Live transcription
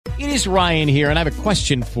It is Ryan here, and I have a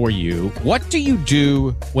question for you. What do you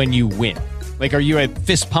do when you win? Like, are you a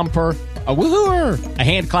fist pumper, a woohooer, a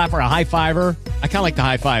hand clapper, a high fiver? I kind of like the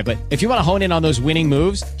high five, but if you want to hone in on those winning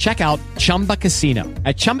moves, check out Chumba Casino.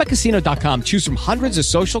 At ChumbaCasino.com, choose from hundreds of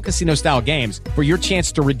social casino-style games for your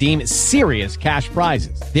chance to redeem serious cash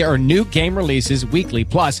prizes. There are new game releases weekly,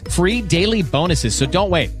 plus free daily bonuses. So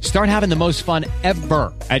don't wait. Start having the most fun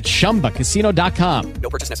ever at ChumbaCasino.com. No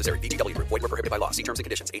purchase necessary. VGW. Void where prohibited by law. See terms and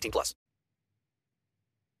conditions. 18 plus.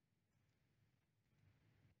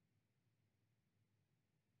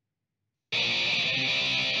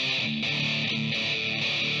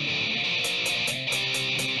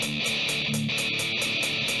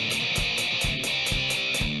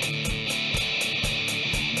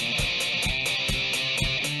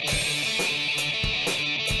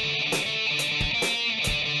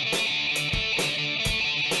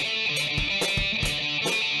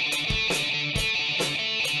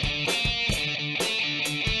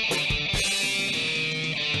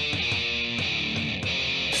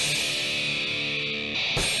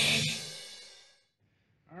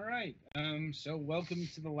 So welcome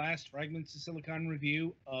to the last Fragments of Silicon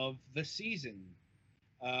review of the season.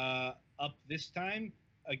 Up this time,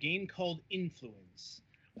 a game called Influence.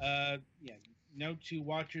 Note to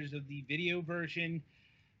watchers of the video version,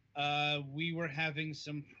 we were having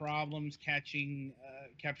some problems capturing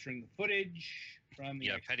the footage from the...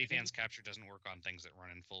 Yeah, Petty-Fan's capture doesn't work on things that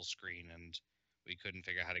run in full screen, and we couldn't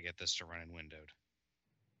figure out how to get this to run in windowed.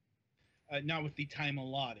 Not with the time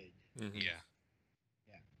allotted. Mm-hmm. Yeah.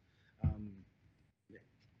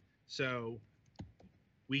 So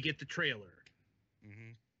we get the trailer.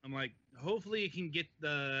 Mm-hmm. I'm like, hopefully it can get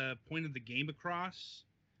the point of the game across.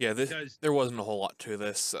 Yeah, there wasn't a whole lot to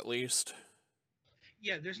this, at least.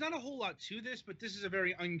 Yeah, there's not a whole lot to this, but this is a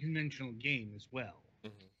very unconventional game as well.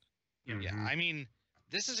 Mm-hmm. Yeah, I mean,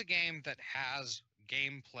 this is a game that has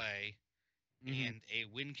gameplay and a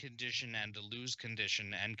win condition and a lose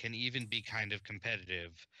condition and can even be kind of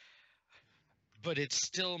competitive. But it's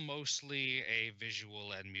still mostly a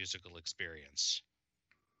visual and musical experience.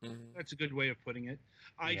 That's a good way of putting it.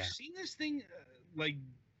 I've seen this thing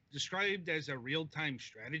described as a real-time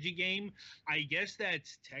strategy game. I guess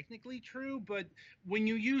that's technically true, but when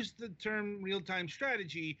you use the term real-time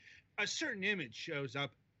strategy, a certain image shows up,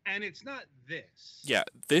 and it's not this. Yeah,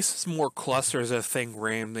 this is more clusters of things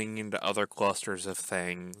ramming into other clusters of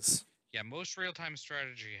things. Yeah, most real-time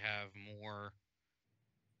strategy have more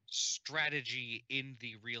strategy in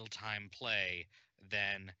the real-time play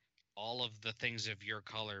than all of the things of your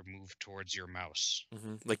color move towards your mouse.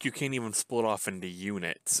 Mm-hmm. Like, you can't even split off into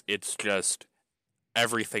units. It's just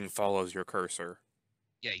everything follows your cursor.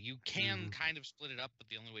 Yeah, you can kind of split it up, but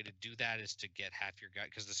the only way to do that is to get half your guy,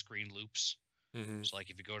 because the screen loops. So, like,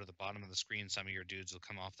 if you go to the bottom of the screen, some of your dudes will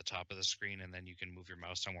come off the top of the screen, and then you can move your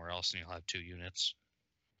mouse somewhere else, and you'll have 2 units.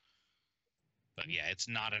 But yeah, it's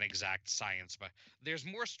not an exact science, but there's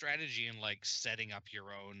more strategy in like setting up your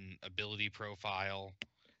own ability profile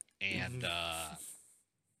and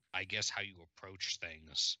I guess how you approach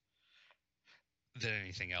things than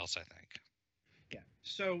anything else, I think. Yeah.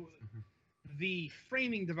 So the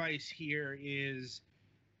framing device here is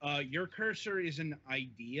your cursor is an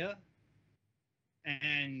idea,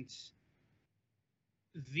 and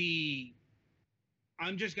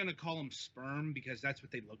I'm just going to call them sperm because that's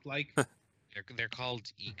what they look like. They're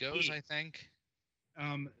called egos, I think.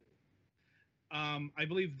 I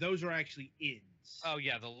believe those are actually ids. Oh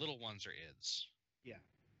yeah, the little ones are ids. Yeah.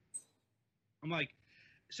 I'm like,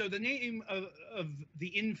 so the name of the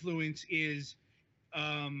influence is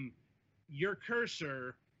your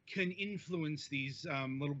cursor can influence these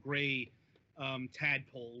little gray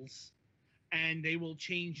tadpoles, and they will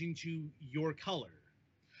change into your color.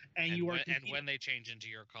 And when they change into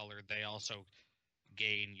your color, they also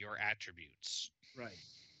gain your attributes. Right.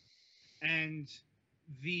 And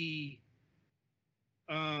the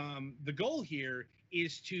goal here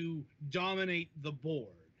is to dominate the board.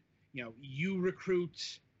 You know, you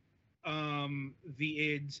recruit the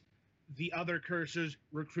ids, the other cursors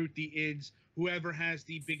recruit the ids. Whoever has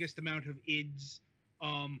the biggest amount of ids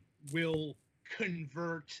will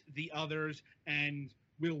convert the others and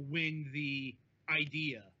will win the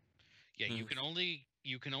idea. Yeah, you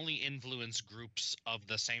can only influence groups of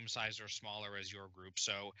the same size or smaller as your group.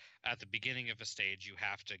 So at the beginning of a stage, you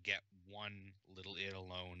have to get one little id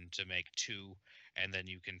alone to make 2, and then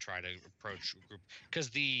you can try to approach a group. Because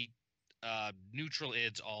the neutral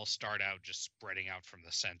ids all start out just spreading out from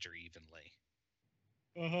the center evenly.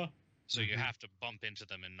 So you have to bump into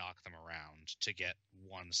them and knock them around to get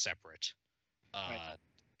one separate. Right.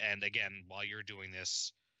 And again, while you're doing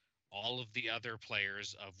this, all of the other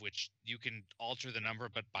players, of which you can alter the number,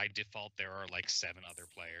 but by default there are like 7 other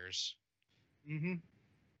players. Mm-hmm.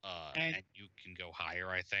 And you can go higher,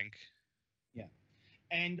 I think. Yeah.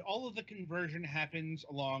 And all of the conversion happens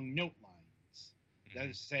along note lines. Mm-hmm. That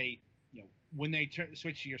is to say, when they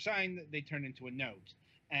switch to your sign, they turn into a note.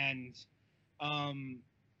 And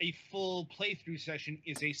a full playthrough session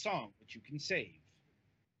is a song, which you can save.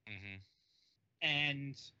 Mm-hmm.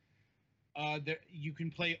 And you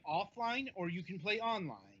can play offline or you can play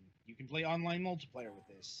online. You can play online multiplayer with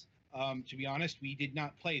this. To be honest, we did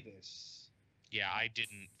not play this. Yeah, I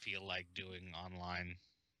didn't feel like doing online.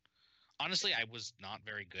 Honestly, I was not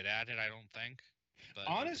very good at it, I don't think. But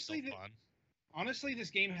honestly, it was still fun. Honestly, this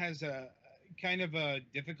game has a kind of a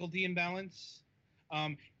difficulty imbalance.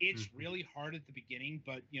 It's really hard at the beginning,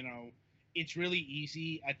 but it's really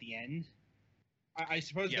easy at the end. I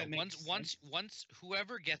suppose that makes sense. Once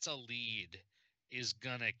whoever gets a lead is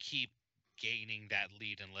gonna keep gaining that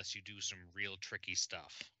lead unless you do some real tricky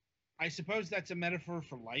stuff. I suppose that's a metaphor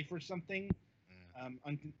for life or something,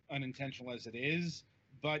 unintentional as it is.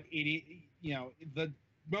 But the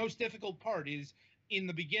most difficult part is in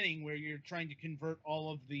the beginning where you're trying to convert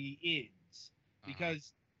all of the ids,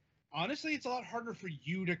 because honestly, it's a lot harder for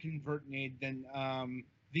you to convert an id than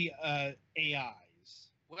the AIs.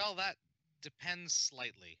 Well, that depends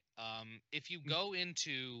slightly. If you go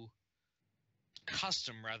into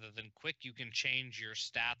custom rather than quick, you can change your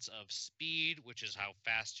stats of speed, which is how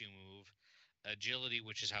fast you move, agility,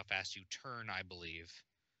 which is how fast you turn, I believe,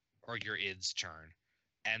 or your ids turn.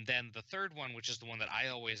 And then the third one, which is the one that I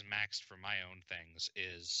always maxed for my own things,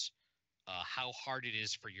 is how hard it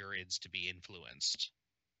is for your ids to be influenced.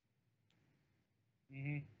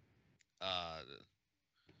 Mm-hmm.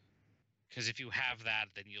 Because if you have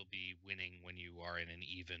that, then you'll be winning when you are in an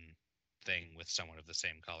even thing with someone of the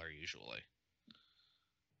same color, usually.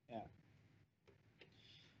 Yeah.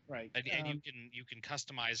 Right. And you can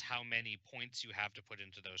customize how many points you have to put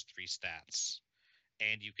into those 3 stats.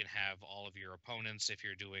 And you can have all of your opponents, if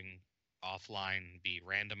you're doing offline, be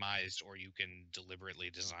randomized, or you can deliberately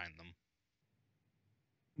design them.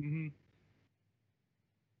 Mm-hmm.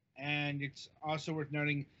 And it's also worth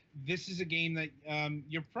noting, this is a game that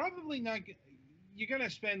you're probably not... You're going to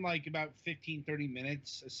spend like about 15, 30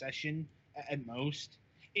 minutes a session at most.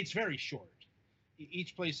 It's very short.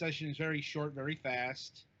 Each play session is very short, very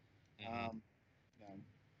fast. Mm-hmm.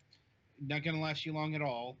 Not going to last you long at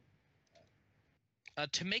all.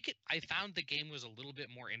 To make it, I found the game was a little bit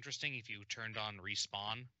more interesting if you turned on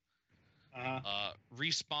respawn.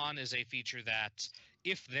 Respawn is a feature that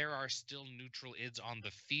if there are still neutral ids on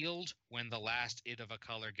the field when the last id of a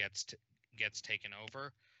color gets taken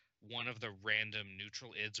over, one of the random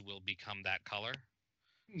neutral ids will become that color.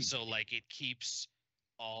 So like it keeps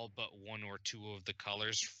all but 1 or 2 of the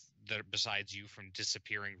colors that are besides you from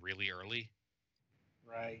disappearing really early.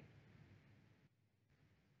 Right.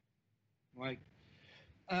 Like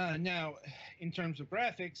now, in terms of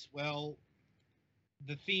graphics, well,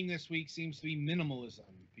 the theme this week seems to be minimalism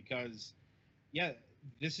because, yeah,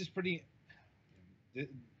 this is pretty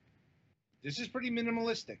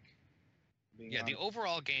minimalistic. Yeah, the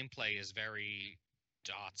overall gameplay is very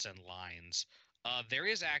dots and lines. There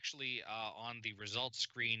is actually on the results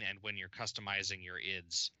screen and when you're customizing your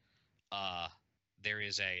ids, there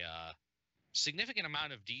is a significant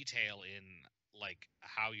amount of detail in like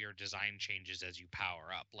how your design changes as you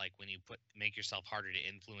power up. Like when you make yourself harder to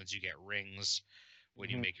influence, you get rings. When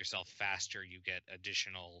you make yourself faster, you get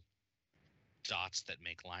additional dots that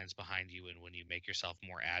make lines behind you. And when you make yourself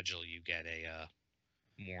more agile, you get a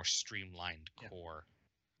more streamlined core.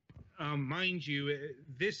 Mind you,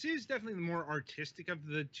 this is definitely the more artistic of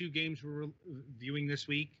the 2 games we're viewing this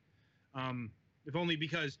week. If only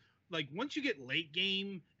because, like, once you get late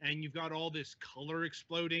game and you've got all this color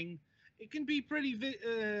exploding, it can be pretty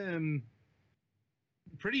beautiful.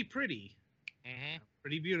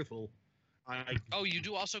 You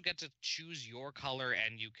do also get to choose your color,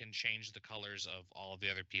 and you can change the colors of all of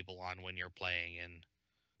the other people on when you're playing. And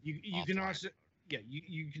you can also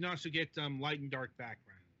you can also get light and dark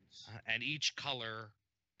backgrounds. And each color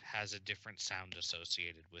has a different sound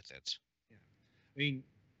associated with it. Yeah, I mean,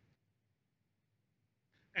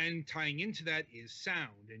 and tying into that is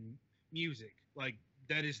sound and music. Like,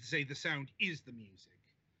 that is to say, the sound is the music.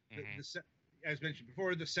 As mentioned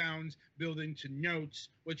before, the sounds build into notes,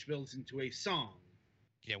 which builds into a song.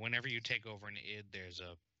 Yeah, whenever you take over an id, there's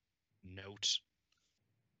a note.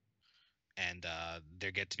 And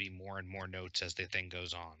there get to be more and more notes as the thing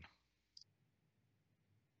goes on.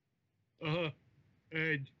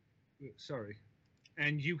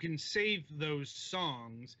 And you can save those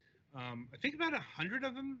songs. I think about 100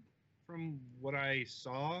 of them from what I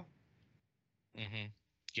saw. Mm-hmm.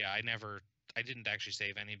 Yeah, I didn't actually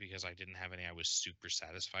save any because I didn't have any I was super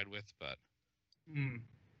satisfied with, but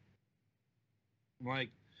Like,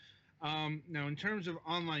 now in terms of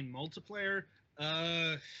online multiplayer,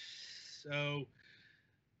 so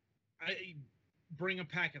I bring a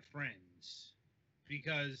pack of friends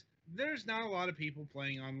because there's not a lot of people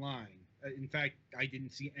playing online. In fact, I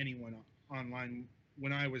didn't see anyone online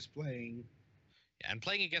when I was playing. yeah, and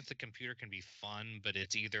playing against the computer can be fun, but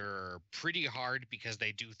it's either pretty hard because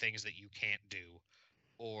they do things that you can't do,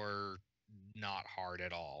 or not hard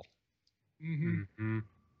at all. Mm-hmm.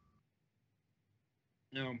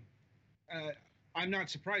 No, uh, I'm not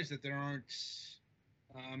surprised that there aren't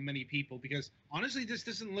many people because honestly, this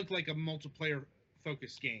doesn't look like a multiplayer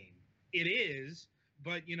focused game. It is,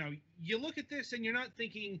 but you look at this and you're not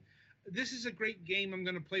thinking, "This is a great game. I'm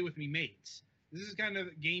going to play with me mates." This is kind of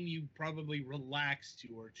a game you probably relax to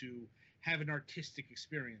or to have an artistic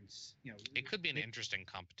experience. It could be an interesting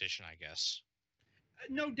competition, I guess.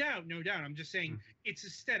 No doubt, no doubt. I'm just saying its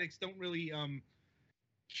aesthetics don't really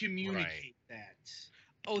communicate that.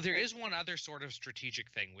 Oh, there is one other sort of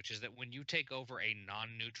strategic thing, which is that when you take over a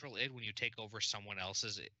non-neutral id, when you take over someone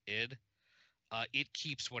else's id, it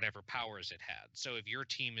keeps whatever powers it had. So if your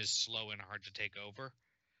team is slow and hard to take over,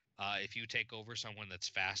 if you take over someone that's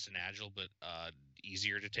fast and agile but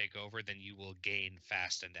easier to take over, then you will gain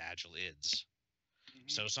fast and agile ids. Mm-hmm.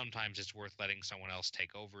 So sometimes it's worth letting someone else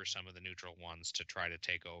take over some of the neutral ones to try to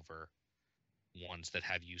take over ones that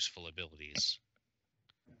have useful abilities.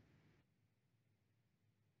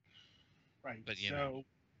 Right. But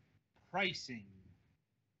pricing.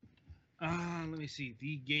 Let me see.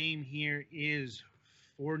 The game here is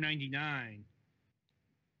 $4.99.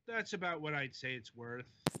 That's about what I'd say it's worth.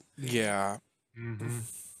 Yeah. Mm-hmm.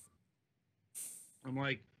 I'm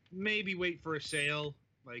like, maybe wait for a sale.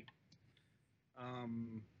 Like,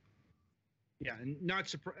 yeah, and not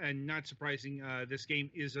surprising. This game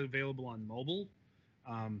is available on mobile.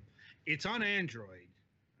 It's on Android.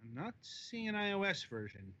 I'm not seeing an iOS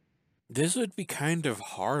version. This would be kind of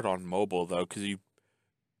hard on mobile though, because it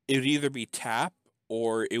would either be tap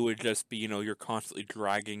or it would just be you're constantly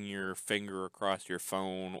dragging your finger across your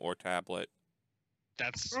phone or tablet.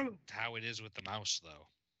 That's how it is with the mouse,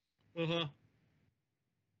 though. Uh-huh.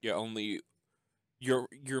 Yeah, only your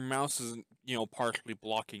mouse is partially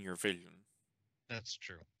blocking your vision. That's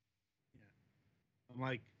true. Yeah. I'm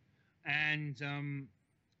like, and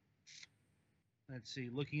let's see.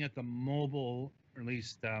 Looking at the mobile, or at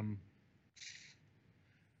least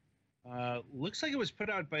looks like it was put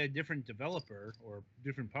out by a different developer or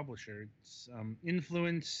different publisher. It's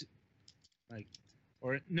Influence, I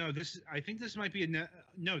think this might be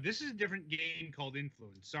this is a different game called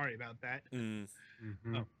Influence. Sorry about that.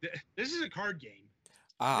 Mm-hmm. Oh, this is a card game.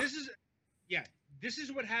 This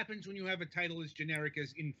is what happens when you have a title as generic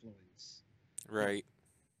as Influence. Right.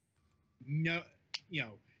 No,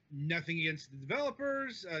 nothing against the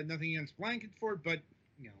developers, nothing against Blanket for it, but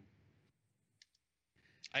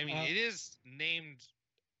I mean, it is named.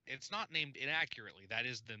 It's not named inaccurately. That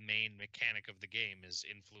is the main mechanic of the game, is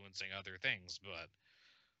influencing other things, but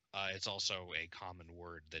it's also a common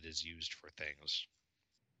word that is used for things.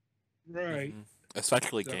 Right. Mm-hmm.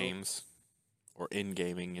 Especially games, or in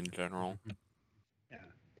gaming in general. Yeah.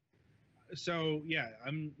 So, yeah,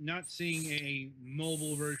 I'm not seeing a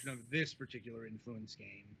mobile version of this particular Influence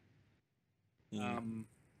game.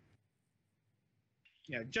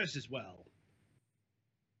 Yeah, just as well.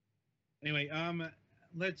 Anyway,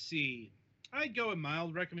 let's see. I'd go a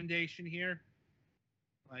mild recommendation here.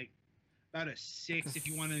 Like, about a 6 if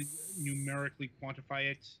you want to numerically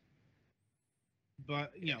quantify it.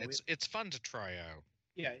 But, it's fun to try out.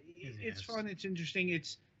 Yeah, it's fun, it's interesting,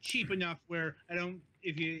 it's cheap enough where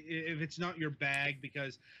if it's not your bag,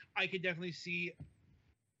 because I could definitely see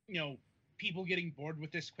people getting bored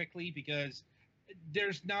with this quickly because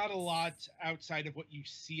there's not a lot outside of what you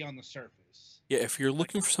see on the surface. Yeah, if you're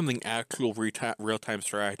looking for something actual real-time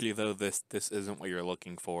strategy, though, this isn't what you're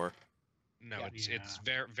looking for. No, it's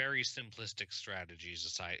very, very simplistic strategies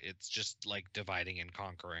aside. It's just like dividing and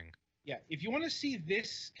conquering. Yeah, if you want to see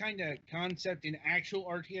this kind of concept in actual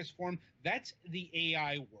RTS form, that's the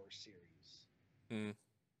AI War series.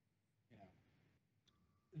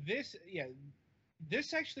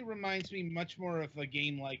 This actually reminds me much more of a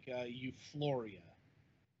game like Euphoria.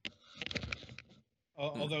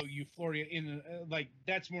 Although Euphoria,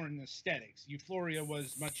 that's more in aesthetics. Euphoria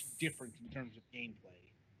was much different in terms of gameplay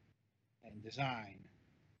and design.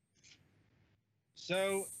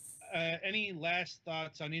 So, any last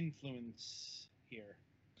thoughts on Influence here?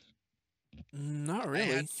 Not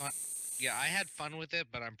really. Yeah, I had fun with it,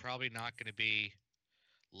 but I'm probably not going to be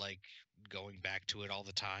like going back to it all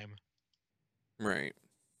the time. Right.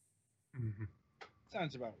 Mm-hmm.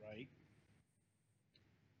 Sounds about right.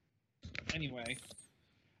 Anyway,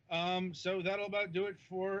 so that'll about do it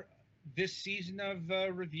for this season of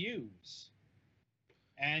reviews.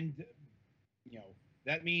 And,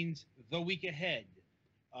 that means the week ahead.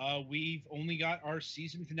 We've only got our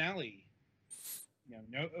season finale.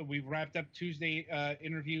 We've wrapped up Tuesday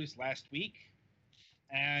interviews last week,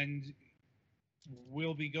 and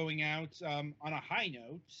we'll be going out on a high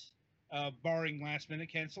note, barring last-minute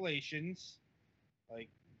cancellations.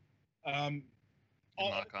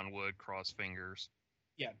 Knock on wood, cross fingers.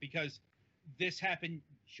 Yeah, because this happened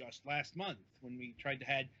just last month when we tried to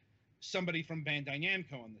have somebody from Bandai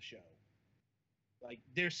Namco on the show.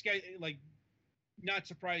 Not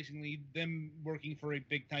surprisingly, them working for a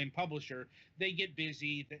big-time publisher, they get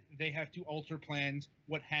busy, they have to alter plans,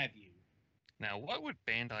 what have you. Now, what would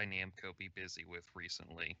Bandai Namco be busy with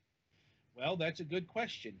recently? Well, that's a good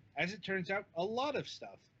question. As it turns out, a lot of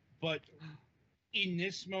stuff. But in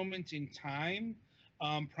this moment in time,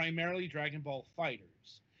 primarily Dragon Ball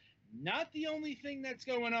FighterZ. Not the only thing that's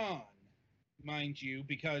going on, mind you,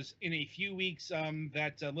 because in a few weeks,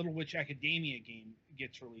 that Little Witch Academia game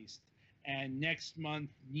gets released. And next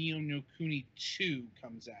month, Neo no Kuni 2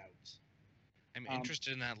 comes out. I'm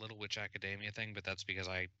interested in that Little Witch Academia thing, but that's because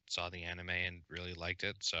I saw the anime and really liked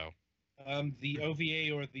it, so... The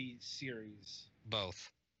OVA or the series?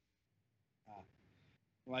 Both.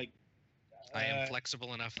 I am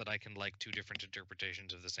flexible enough that I can like two different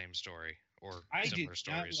interpretations of the same story, or similar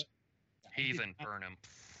stories. Heathen, burn him.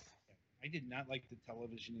 I did not like the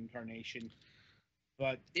television incarnation,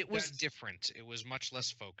 but... It was different. It was much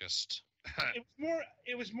less focused.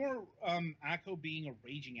 It was more Akko being a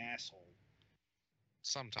raging asshole.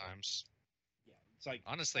 Sometimes. Yeah, it's like...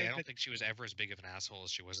 Honestly, I don't think she was ever as big of an asshole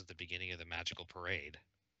as she was at the beginning of the Magical Parade.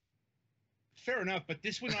 Fair enough, but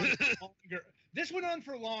this went on for longer. This went on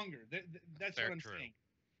for longer. That's what I'm saying.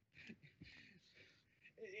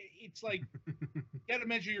 It's like, you got to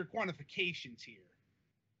measure your quantifications here.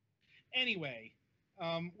 Anyway,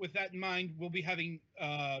 with that in mind, we'll be having,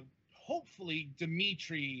 hopefully,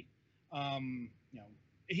 Dimitri.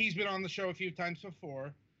 He's been on the show a few times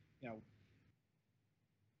before,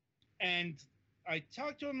 and I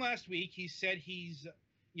talked to him last week. He said he's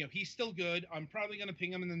still good. I'm probably going to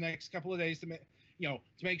ping him in the next couple of days to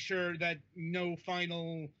make sure that no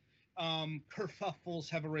final kerfuffles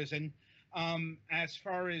have arisen. As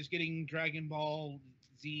far as getting Dragon Ball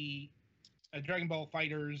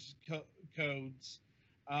FighterZ codes,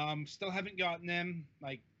 still haven't gotten them.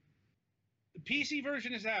 The PC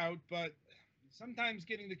version is out, but sometimes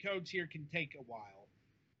getting the codes here can take a while.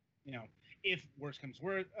 If worse comes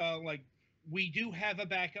worse, we do have a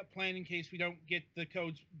backup plan in case we don't get the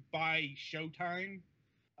codes by showtime.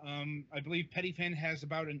 I believe Pettyfan has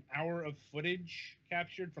about an hour of footage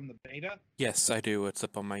captured from the beta. Yes, I do. It's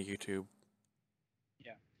up on my YouTube.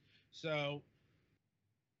 Yeah. So,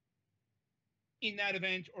 in that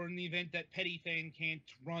event, or in the event that Pettyfan can't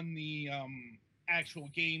run the actual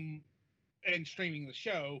game and streaming the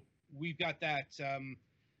show, we've got that.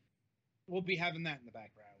 We'll be having that in the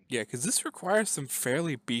background. Yeah, because this requires some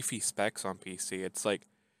fairly beefy specs on PC.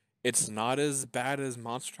 It's not as bad as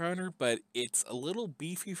Monster Hunter, but it's a little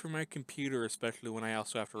beefy for my computer, especially when I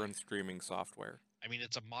also have to run streaming software. I mean,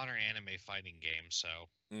 it's a modern anime fighting game, so...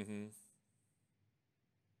 Mm-hmm.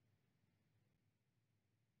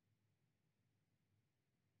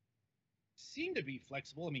 Seem to be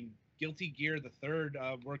flexible. I mean, Guilty Gear the Third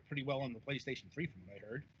worked pretty well on the PlayStation 3 from what I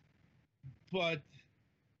heard. But,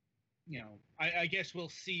 I guess we'll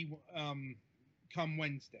see come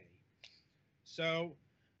Wednesday. So,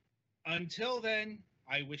 until then,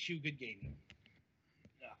 I wish you good gaming.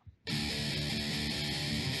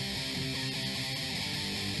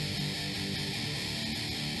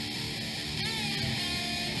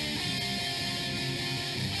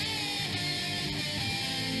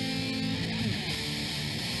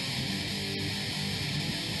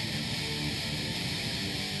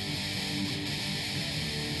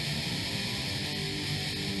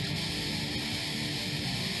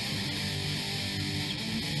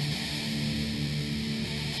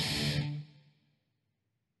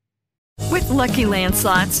 With Lucky Land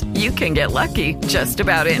Slots, you can get lucky just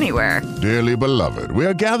about anywhere. Dearly beloved, we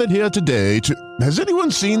are gathered here today to... Has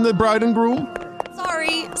anyone seen the bride and groom?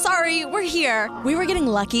 Sorry, we're here. We were getting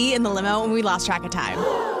lucky in the limo and we lost track of time.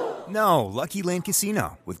 No, Lucky Land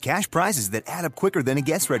Casino, with cash prizes that add up quicker than a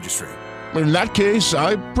guest registry. In that case,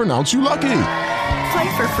 I pronounce you lucky.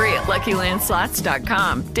 Play for free at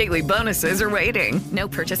LuckyLandSlots.com. Daily bonuses are waiting. No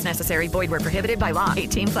purchase necessary. Void where prohibited by law.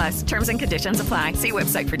 18 plus. Terms and conditions apply. See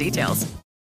website for details.